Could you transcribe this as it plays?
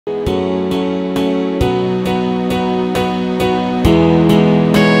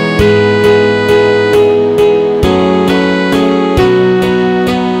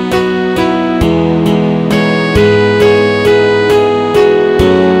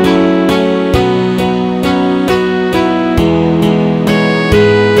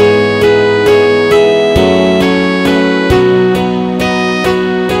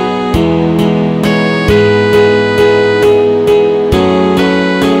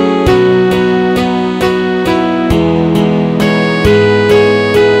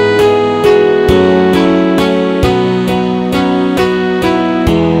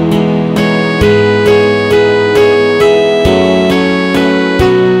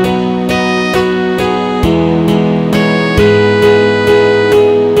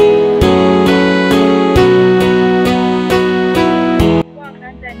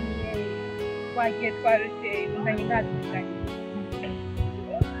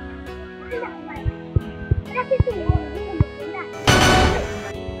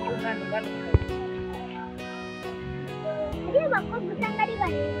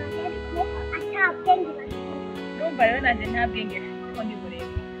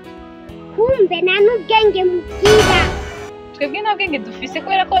kumbe nanubwenge mubwira twebwe nta bwenge dufise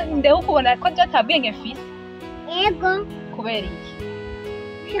kubera ko ndeho ukubona ko atabwenge mfise ego kubera iki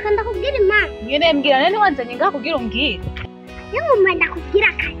shaka ndakubwira impamvu nyene mbwira none wanzanye ngaha kugira umbwire nyuma ndakubwira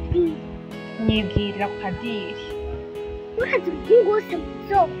akadiri nyibwirira ku kadiri urazi umuhungu wose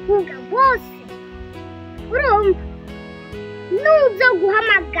muzovuga bose urumva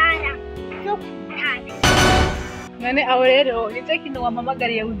nuzoguhamagara zo kutabi none aho rero nicyo kintu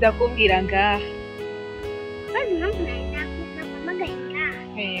wampamagariye uza kumbwira ngaha bazi impamvu nawe nakumpamagaye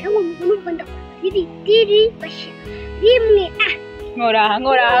ngaha ngo numva ndakubwira ibidiri bashira rimwe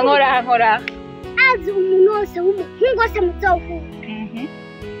nkora azi umuntu wose w'umuhungu wose muzovuga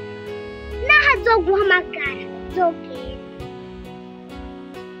naho azoguhamagara uzogenda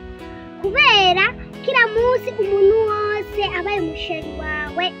kubera kila munsi umuntu wose abaye umusheri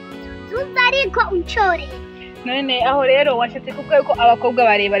wawe uzuza ariko uncoreye none aho rero washatse kuko ko abakobwa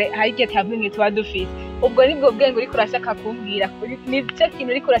barebare hari igihe tabwenge tuba dufise ubwo nibwo bwenge uriko urashaka kumbwira nicyo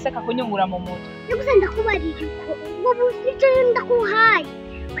kintu uriko urashaka kunyungura mu mutwe nigusa ndakubarira uko ubwo nicyo ndakuhaye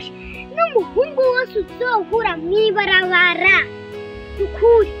n'umuhungu wose uzohura mw'ibarabara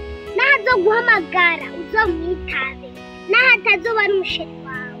ukuri naho azoguhamagara uzomwitabe naho atazoba ari umusheri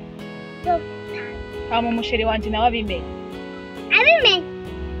wawe uzomwitabe hama umusheri wanje nawe abimenye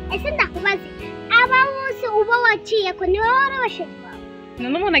ese ndakubaza aba bose uba waciye ko niwe wari abasheri wawe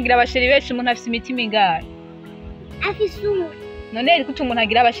none umuntu agira abasheri benshi umuntu afise imitima ingahe afise umwe none iri kuca umuntu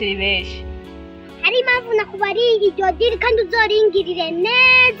agira abasheri benshi hari impamvu nakubariye iryo diri kandi uzoringirire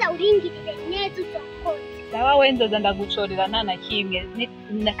neza uzokoze sawa wendoza ndagucorera nta na kimwe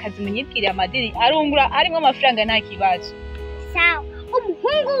nakazi munyibwiriye amadiri arungura arimwo amafaranga nta kibazo sawa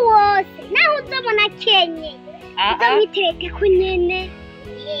umuhungu wose naho uzobona kenye uzomwitereke ku nyene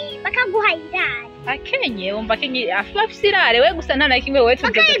bakaguha irari akenye wumva akenye afise irare we gusa nta na kimwe wowe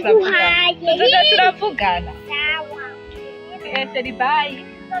tuzoza turavugana sawa sheri bayi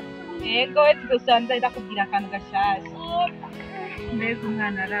yego we tuzosanza ndakubwira akantu gashasha mbega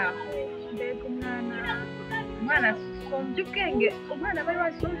umwana araho mbega umwana asomvye ubwenge umwana bari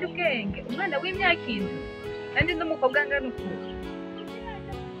basomvye ubwenge umwana w'imyaka indwi kandi n'umukobwa angana ukuri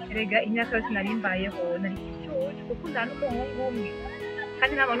erega imyaka yose nari mbayeho nari igicucu kuko nda n'umuhungu umwe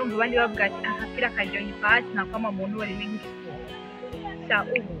kandi naba numva abandi bavuga ati akapira karyoha ipasi nakwama muntu wari nk'igifu sa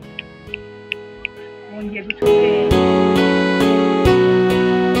ubu wongeye guca ubwenge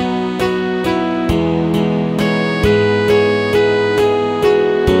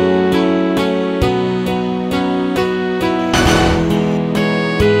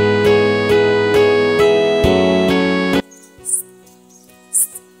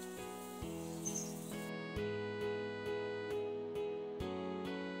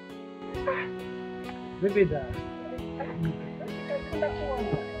Bebida.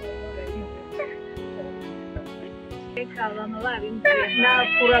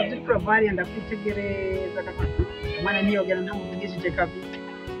 Nakura vy'ukura bari ndakwitegereza mwana niyogera ntamuvugishije kabisa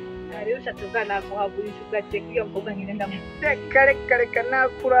ari ushatse ubwana kuhagurisha ugaciye kwiyo mvuga ngine reka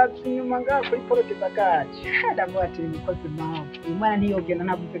nakura inyuma ngaho kuri porote bagaci ndavuga ati nikoze impamvu umwana niyogera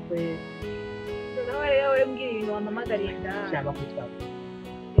ntavuze kwera rero rero mbwira ibintu wampamagariye ngaha shaba kwitwa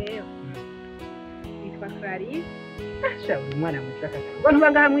rero Clarisse shaba umwana mushaka abantu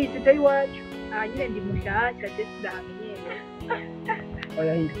bangaha mwitite iwacu nyine ndi mushasha je ndahamenyere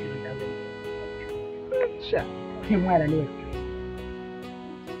oya hindukira ndabe sha umwana niwe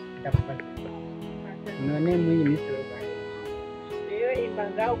ndafata none muyi misero bayo rero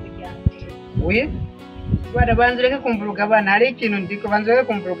imbangaho kujyanje we bana banzureke kumvuruga abana hari ikintu ndiko banzureke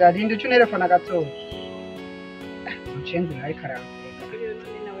kumvuruga rindi ucu telefone gatoya mucenzi nawe karamba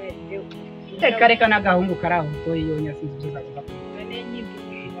reka n'agahungu kari aho utoye iyo nyasinzi byiza kuva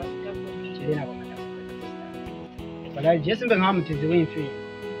jesi mbe nkamutezi w'imfiri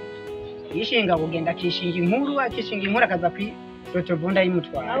yishinga kugenda akishinga inkuru akaza kwitotobunda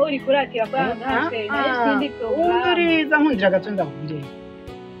y'imutwara aho uri kuratira kwa ntashe nayo sindi program unduriza nkundira gatonda kubye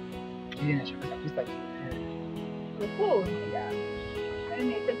iri nashaka kwista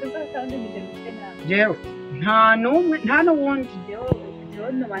jewe nta n'uwundi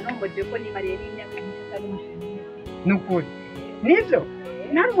no banongoje ko ni Mariya n'imyaka myinshi ari umushimire nukuri nivyo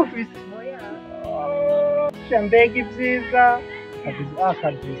nari mufise mbega ibyiza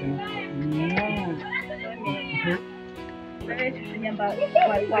akabizi nyamba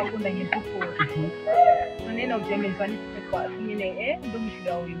twakundanye dukura none no byemezwa n'itwe nyine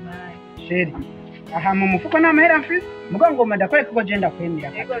ndumushira uyu mwanya sheri aha mu mufuko n'amahera mfise mugo ngoma ndakwereka ko je ndakwemera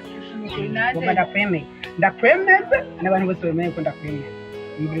Ego shushu naje. ngoma ndakwemera ndakwemeza n'abantu bose bemeye ko ndakwemera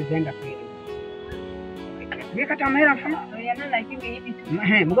imbere ndakwemera Wikata amahera mfise Oya nana kimwe y'ibitu.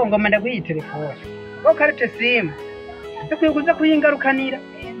 mugo ngoma ndaguyi telefone ko karite simu ndakwiye kuza kuyingarukanira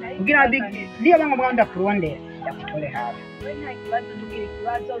kugira niyo banga mwanda kurondera yakutole hafi Wewe nta kibazo ntugira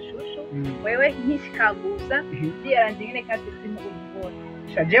ikibazo shushu. Wewe nkishikaguza yaranje nyene kati simu ubona.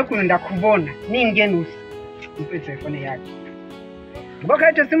 shaje kununda kubona ningenusi muri telefone yake ubwo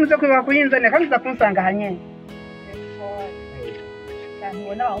karite simu zo kwiba kuyinzanira kandi zakunsanga hanye Cyane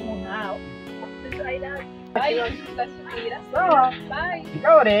ubona aho umuntu aho. sawa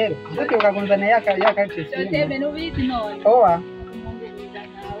ngaho rero ukibuka kunzana ya karite simu nubizi none. owa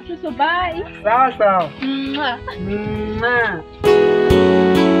Shushu bye. sawa sawa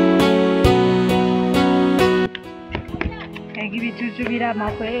Ega ibicucu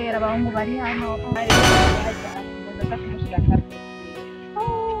biramakwera abahungu bari hano.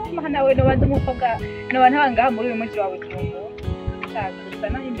 Mana we nobanza umukobwa nobantu abangaha muri uyu muji wa Bujumbura. Gusa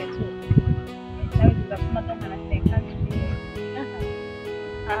naho imbetu. Nawe tuzakuma domana seka.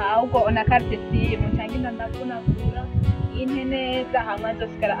 Ahubwo ona carte simu cyangwa ndakuna ine neza hamwe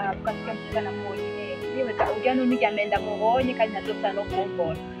zosikara avuga tukana mubonye nibaza ujya n'umijyame ndamubonye kandi nazosa no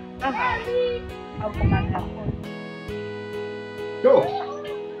kumbona ahubwo mana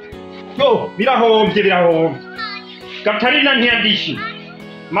birahombye Gatarina ntiyandishi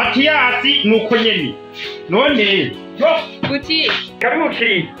Matiyasi nuko nyene none Buti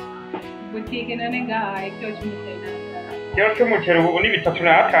kabukiri butike none ngaha icyo cy'umutena cy'umuceri ubu ni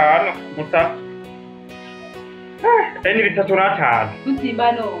 3 gusa ni 3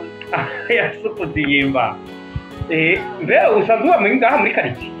 Butimba none yasuku ziyimba mbe usanzwe muri ngaha muri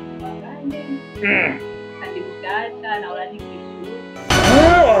kariti kandi Mushasha na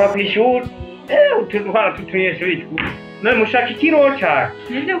urandikisha urapishura utuzwara tutuyeshuri none mushaka ikiro cyane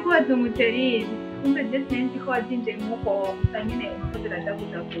nende kubaza umuceri kumbe je senzi ko wazinje muko nyine umukozi araza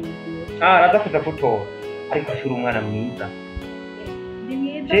kuza kugura araza kuza gutora ariko ashura umwana mwiza ndi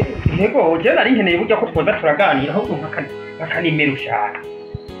mwiza yego je nari nkeneye burya ko twoza turaganira ahubwo nkakanimera ushaka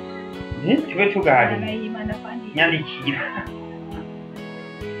tube tuganira nyandikira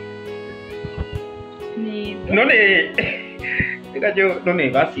none none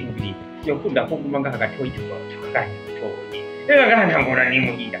basimbiri yokunda kuguma ngaha gatoyi tukaganira tutoye ngaha ntangora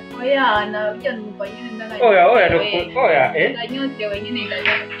nimuhira oya nabyo numva nyine ndanaye oya ndanyotewe nyine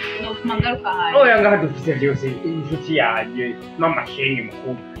no ngaruka hano oya ngaha dufise byose inshuti yanjye mama shenye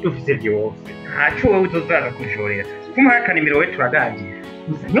mukuru dufise byose ntaco wowe uzozaza kushorera kuma akanimero we turaganira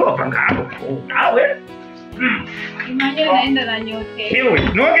nyoba ngaho nawe imanyere naenda nanyote hewe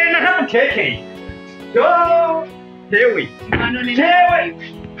nogenda ntamutekeye hewe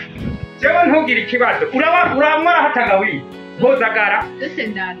jewe ntugire ikibazo uramwara hatagawi bozagara dose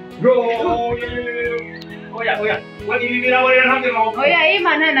ndani oya ibi biraborera ntabyo mawuko oya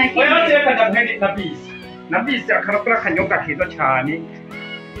imana na oya bateka ndabwende na bisi akarakora akanyobwa keza cyane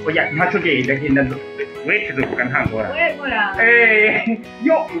oya ntacyo genda we tuzovuga ntangora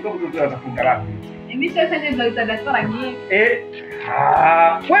yo ubwo buzoza kungara imisese neza bizadatwara nkiye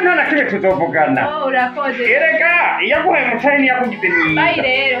we ntanakimwe tuzovugana urakoze erega iyaguhaye umucari niyakugize mwiza bayi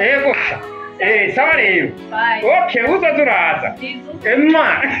rero ego sawa rero okay uzoza uraza emma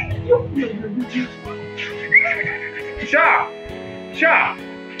sha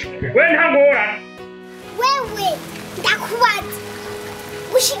we ntangora wewe ndakubaza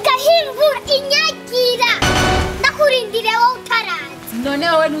ushika himvura inyagira ndakurindire wowe utaraza none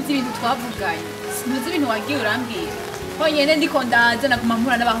wowe ntuzi ibintu twavuganye ntuzi ibintu wagiye urambwira honyine ndiko ndaza naguma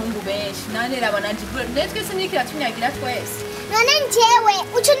mpura n'abahungu benshi nane raba nanje twese nikira tunyagira twese none njyewe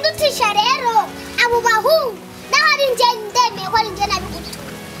uca undutisha rero abo bahungu naho ari njye ndemeye ko ari njye nabigutu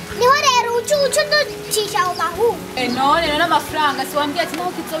niho rero uca undutisha abo bahungu none amafaranga si wambwiye ati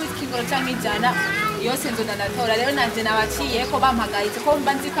naho kizobita ikigoro canke ijana yose nzona ndatora rero nanje nabaciyeko bampagaritse ko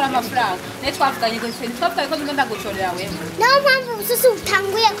mba nzi ko ari amafaranga naye twavuganye ko ngenda gutorera wewe niyo mpamvu ubususu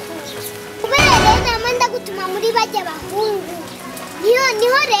butanguye kuza kubera rero nama ndagutuma muri bajya bahungu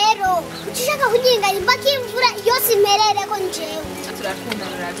niho rero uca ushaka kunyinganya impaka imvura yose imperere ko njyewe turakunda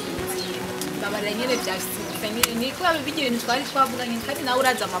rurabizi babarira nyene vyashitse ni kubera bigira ibintu twari twavuganye kandi nawe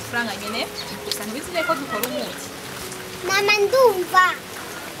uraza amafaranga nyene gusa ntibizire ko dukora umunsi nama ndumva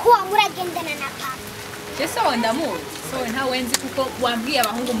ko wamuragendana na papa Jese ndamuzi so nta wenzi kuko wambwiye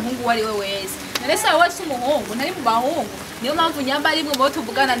abahungu umuhungu wari we wese none se wowe si umuhungu ntari mu bahungu niyo mpamvu nyamba ari mwe bo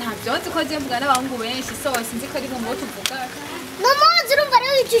tuvugana nta byonzi ko je mvugana n'abahungu benshi so sinzi ko ari mwe bo tuvugana Nomuzi urumva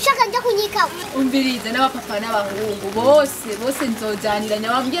rero icyo ushaka njya kunyikaho. Umvirize n'abapapa n'abahungu bose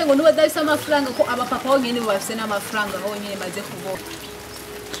nzojyaniranya wambwiye ngo nuba dafise amafaranga ko abapapa bonyene bafise n'amafaranga honyene maze kubona.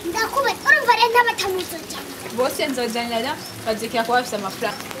 Ndakube urumva rero n'abatamuzoja. Bose nzojyaniranya bazekera ko bafise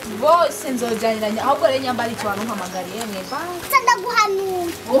amafaranga. Bose nzojyaniranya ahubwo rero nyambara icyo bantu mpamagariye mwe ba.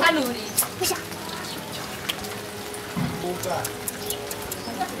 Ndaguhanura. Uhanuri.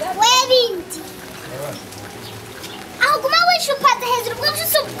 Webindi. Ahuguma wishupaza hejuru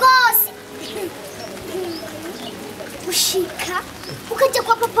bw'ubususu bwose. Ushika ukajya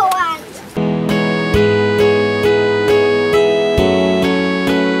kwa papa wanje.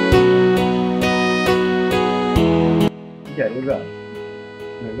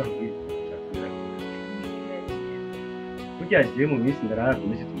 Kuja je mu minsi ndarara ku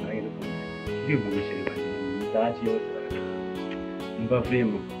minsi tumaranye no kumenya. Ndivugishije banje ndaci yose. Umva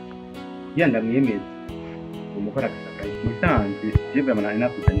vremo. Ndamwemeza. Umukora akasakai. Musanzwe je bwa manana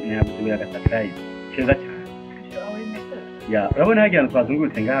nakuzanye yabuze agasakai. Keza cyane. Ya, urabona hagiye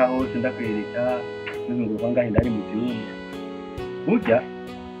twazungurutse ngaho hose ndakwereka n'izungurwa ngaho ndari mu gihugu. Burya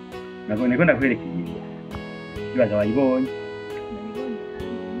nabone ko ndakwereka ikintu. Bibaza bayibonye.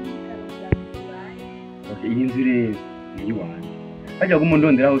 Iyi nzu rero ni iwanjye. Hajya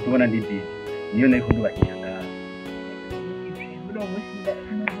kumundondera aho tubona ndidi. Niyo nari kundubakira ngaho.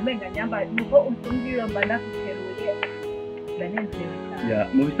 Ya,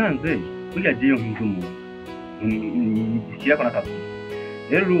 mu bisanzwe burya je yo nk'inzu umuntu. Nishyira ko nakavuga.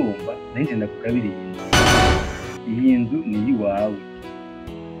 Rero urumva nahise ndakugabiriye. Iyi nzu ni iwawe.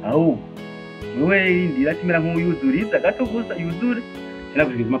 Ahubwo wowe indira kimera nk'uyuzuriza gato gusa yuzure.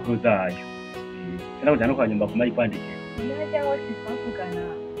 Sinavuze impapuro zayo. Sinavuze kwa nyumba kumayi kwandikira.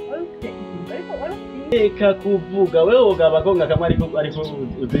 Eka kuvuga wewe ugaba ko ngakama ariko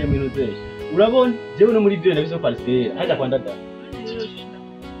uzuye mu ntuze. Urabona jewe no muri byo nabizo parcelle haja kwanda da.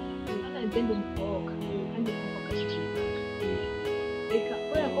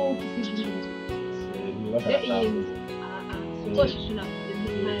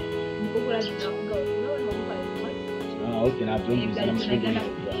 Okay, na byo mbisa na mshindi.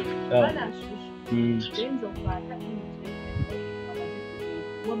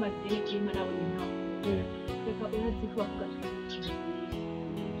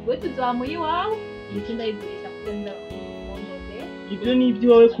 Ibyo ni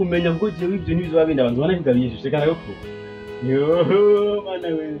ibyo wawe kumenya kuko jewe ibyo ni bizaba binda abantu banakigabishije kana yoko. Yo mana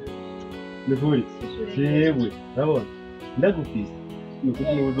we. Nukuri. Jewe, urabona? Ndagufise.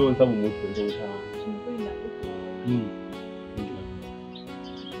 Nukuti ni uzonsa mu mutwe nzo utaha.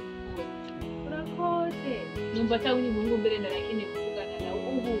 Numva cyangwa ni mungu mbere ndarakine kuvugana nawe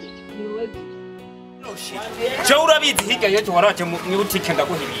ubu ni wowe Je urabizi hirya yejo waraje mu butike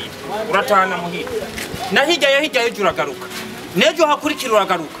ndaguhibira. Uratana muhira. Na hirya yejo uragaruka. Nejo hakurikira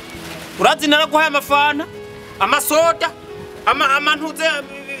uragaruka. Urazi naraguhaye amafana, amasoda, amantuze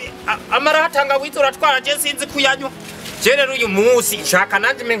amaratanga wizo uratwara je sinzi kuyanywa. Je rero uyu munsi nshaka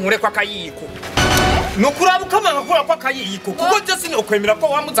nanje menkure kwa kayiko. Nukurabuka amagakura kwa kayiko kuko je sinokwemera ko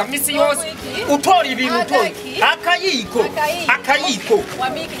wamuza misi yose utora ibintu utora akayiko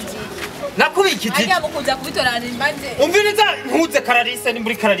wamikiji nakubikiji ajya mukuza kubitorana imbanze umviriza ntuze kararise ni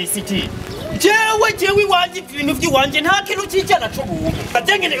muri kararisiti jewe wanje ibintu by'iwanje nta kintu cy'ijana cyo buntu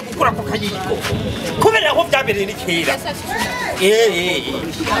ajengeneye gukura kwa kayiko kubera aho byabereye ni kera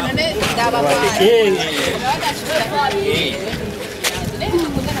none ndaba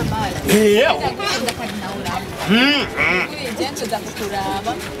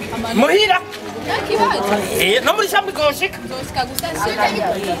muhira no muri shambi goshika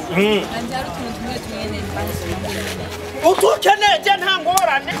utukeneje nta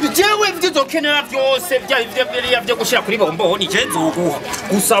ngorane jewe ibyizokenera byose byo gushira kuri bombo ni je nzuguha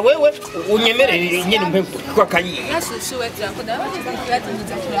gusa wewe unyemerere nyene umpe kwa kayi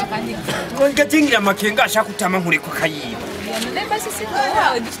ngatingira makenga ashaka kutama nkure kwa kayi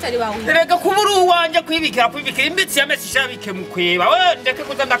rega kuburu wanje kwibikira imbitsi ya mesi shabike mukweba we ndeke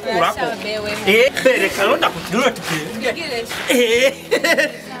kuza ndakurako bereka ronda kutirura tukire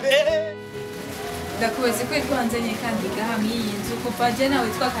ndakubaze ko twanzanye kandi gahamwe iyi nzu kuva je nawe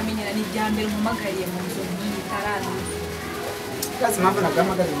twakamenyera ni bya mbere umumagariye mu nzu n'iyi tarana kazi mpamvu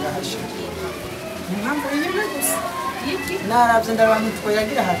nagamagariye ngahasha mpamvu yimwe gusa iki naravye ndabantu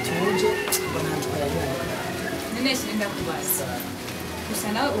twayagira hatuje mbona twayagira nene shinda kubaza gusa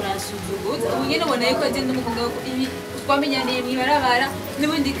nawe urasuzuguza ubu nyene ubona yuko je ndumukobwa ko ibi twamenyaniye mwibarabara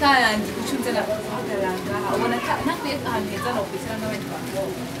n'ubundi kandi ucunze na kuhagaranga ubona nakwiye ahantu heza no kwisana n'abandi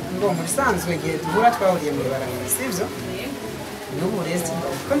bakobwa ngo muri sanzwe gihe duhura twahuriye mu barabara sivyo n'uburezi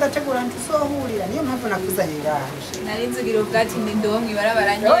ko ndategura ntuzohurira niyo mpamvu nakuzanye ngaha nari nzugira ubwatsi ndi ndoho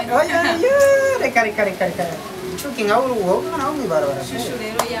mwibarabara reka icuki nkawe uri uwo mwana wo mwibarabara shushu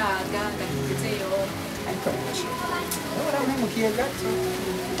rero yaga ndakugezeyo ariko urampemukiye gato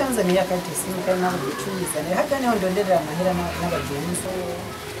Tanzania kati simu kandi nabo gicuyizane haga niho ndonderera amahera n'abagenzi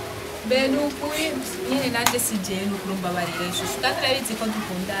Benukuri nyine nanje sije nukurumba barire shushu kandi arabizi ko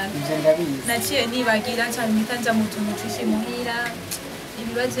dukundana nje ndabizi naciye nibagira cyane mikanja mu tuntu twishi muhira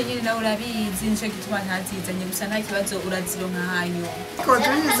ibibazo nyine nawe urabizi nico gituma ntazizanye gusa nta kibazo urazironka hayo ko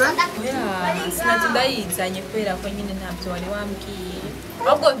tuyiza sinati ndayizanye kubera ko nyine ntabyo wari wambwiye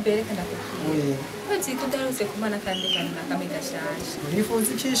ahubwo mbere kandi akubwiye ko ziko ndarose kumana kandi kandi nakamenya shaje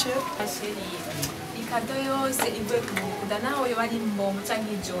urifuza ikishe asheri ikado yose ivuye ku mukunda naho yo bari mbomu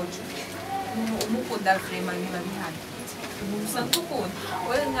canke ijojo umukunda vraiment niba bihana umusanzwe ukunda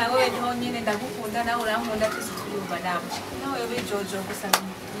wewe nkawe niho nyine ndagukunda nawe urankunda twese turumva nawe nawe yo bijojo gusa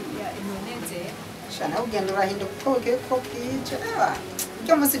imuneze shana ugenda urahinduka ukoke ko bwije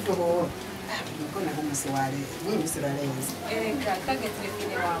ibyo musi duhura niko naho musi ware n'imisi urarenze kage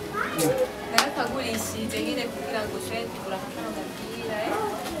telefone wawe narakagurishije nyine kugira ngo ushobore kugura amafaranga bwira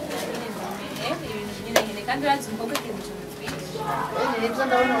ibintu nyine kandi urazi umukobwa ikintu cy'umutwishi nibyo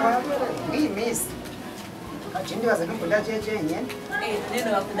ndabona wawe ngiyi minsi akindi baza nukunda jeje nyene neno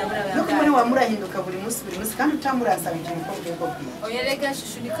bakunda muri nuko muri wamurahinduka buri munsi kandi utamurasaba ikintu ko bwego bwiye oya rega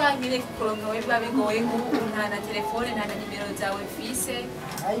shushu ni kanyine kuronka we babigoye nk'ubu nta na telefone nta na nimero zawe fise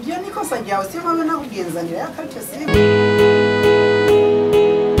iyo ni kosa ryawe siyo mpamvu nakugenzanira yakaricyo si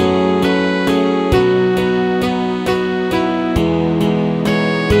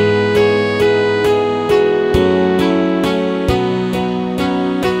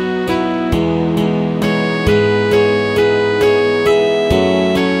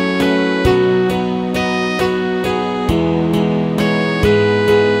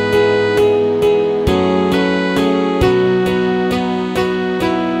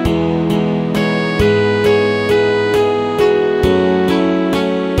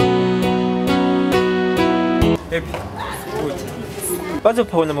bazo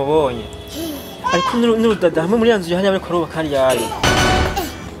pabona mubonye ariko n'urudada hamwe muri yanzu hanya bari kuroba kandi yayo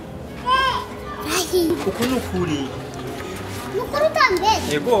uko nukuri Nukuru tambe.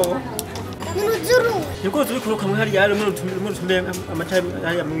 yego Nuruzuru. yego turi kuroka mu hari yayo muri tumbe amataye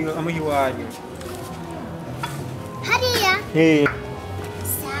haya amuhi wanyu Hariya.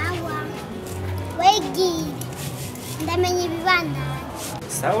 Sawa. Wegi. Ndamenye ibibanda.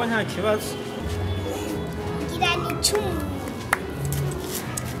 sawa nta kibazo Ngira ni cumu.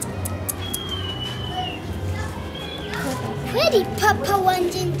 Kweli papa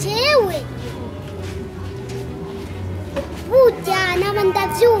wanje njewe. Burya naba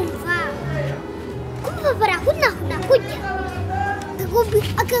ndavyumva. Kumva barahunahuna kurya.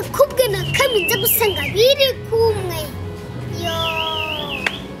 Agakubwe na kamiza gusanga biri kumwe. Yo.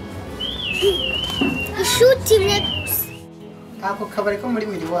 Ishuti imwe gusa. ako kabari ko muri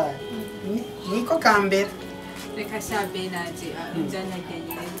miriwari niko kambere reka shabe naje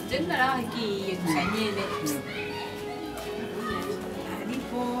byanajyanye je narahagiye gusa nyene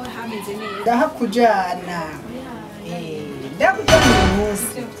ariko hameze neza ndahakujana ndakujana uyu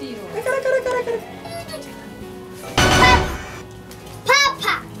munsi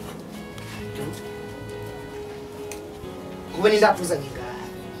Papa. ubu ni ndakuzanye ngaha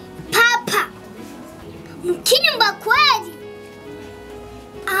Papa. Mkinyumba kweli.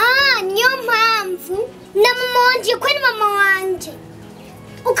 Niyo mpamvu na mama wanje kweli mama wanje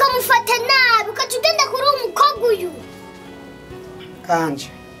ukamufata nabi ukatugenda kuri umukobwa uyu kanje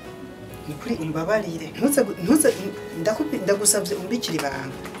nikuri umbabarire ndagusabye umbikira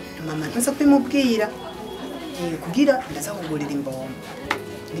ibanga mama ntuza kubimubwira kugira ndaza kugurira imbombo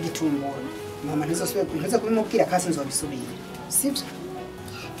n'igitumbura mama ntuza kubimubwira kasi nzobisubira sibyo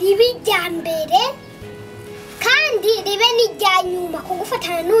ribe irya mbere kandi ribe n'irya nyuma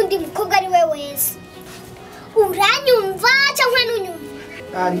kugufatana n'undi mukobwa ari we wese uranyumva cyangwa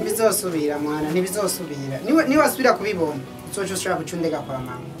ntunyumva ntibizosubira mwana ntibizosubira niwasubira kubibona uzoca ushobora gucundega kwa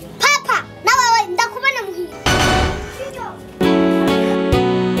mama papa nawe ndakubona muhira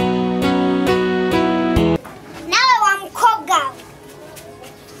nawe wa mukobwa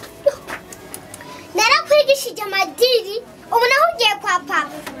narakwigishije amadiri ubu naho ugiye kwa papa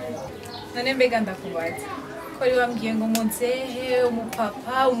none mbega ndakubaza ko ari wambwiye ngo muzehe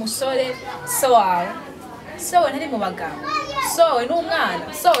umupapa umusore so wawe ntari mu bagabo sowe n'umwana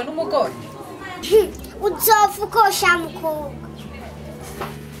sowe n'umugore uzopfa ukosha mukobwa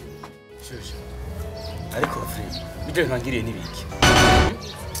ariko bijya nkangiriye n'ibiki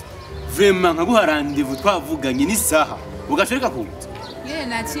vrema nkaguha randevu twavuganye n'isaha ugashoreka kuza Yeye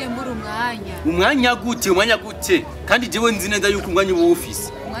naciye mbura umwanya gute kandi jewe nzi neza yuko umwanya uba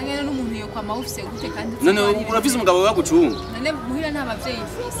ufise umwanya n'umuntu yo kwa mawufise gute kandi none urafise umugabo wagucunga none muhira nta bavyeyi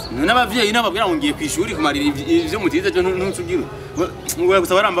ufise none abavyeyi nababwira ngo ngiye kwishuri kumarira ivyo mutize cyo ntucugira ngo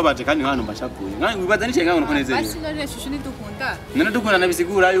gusaba barambabaje kandi hano mbashakuye wibaza nice ngaho nuko nezeye basi none shushu nidukunda none dukundana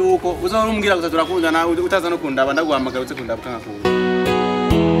bisigura yuko uzorumbwira gusa turakundana utaza no kundaba ndaguhamagara utse kundaba ukankakunda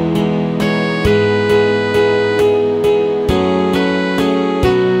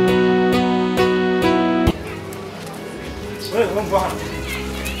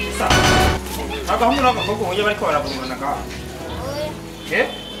agahungu n'agakobwa ubuye bariko baragurana ngaha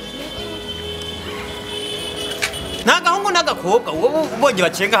n'agahungu n'agakobwa wowe ubonye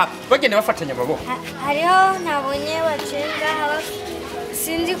bacenga bagenda bafatanya amaboko hariho nabonye bacenga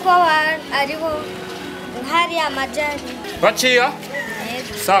sinzi ko ariho hari amajari baciya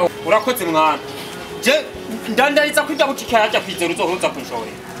sawa urakoze mwana je ndandariza kujya butike yajya kwizera uzohunza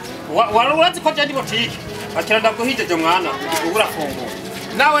kunshorera warazi ko je ndi butike akira ndaguhijeje mwana urafungura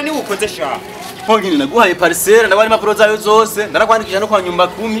nawe ni ukoze sha Pongine naguhaye parcelle ndabari mapuro zayo zose ndarakwandikisha no kwa nyumba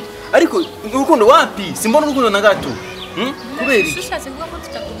 10 ariko urukundo wapi simbona urukundo na gato kubera Ushatse kuvuga ko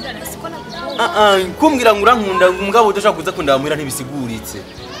tutakundana siko nakubona kumbwira ngo urankunda umugabo udashaka kuza kundamwira ntibisiguritse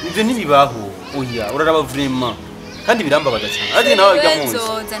ivyo ntibibaho oya uraraba vraiment kandi birambabaza cyane ati nawe gamunzi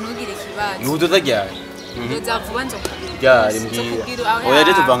nzoza ntugire ikibazo nudoza ryari nzoza vuba nzokubwira ryari mbwira oya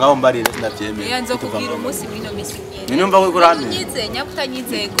je tuva ngaho mbarire sinavyemeye nzokubwira umunsi w'ino misi Ninyumva ko kurame. Nyizeye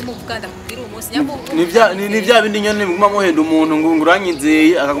nyakutanyizeye kumuvuganda kubwira umunsi nyabuko. Ni vya bindi nyone nguma muhenda umuntu ngo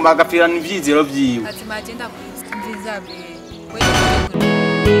uranyizeye akaguma agapfira n'ivyizero vyiwe. Ati magenda kwiza nzizabe. Wewe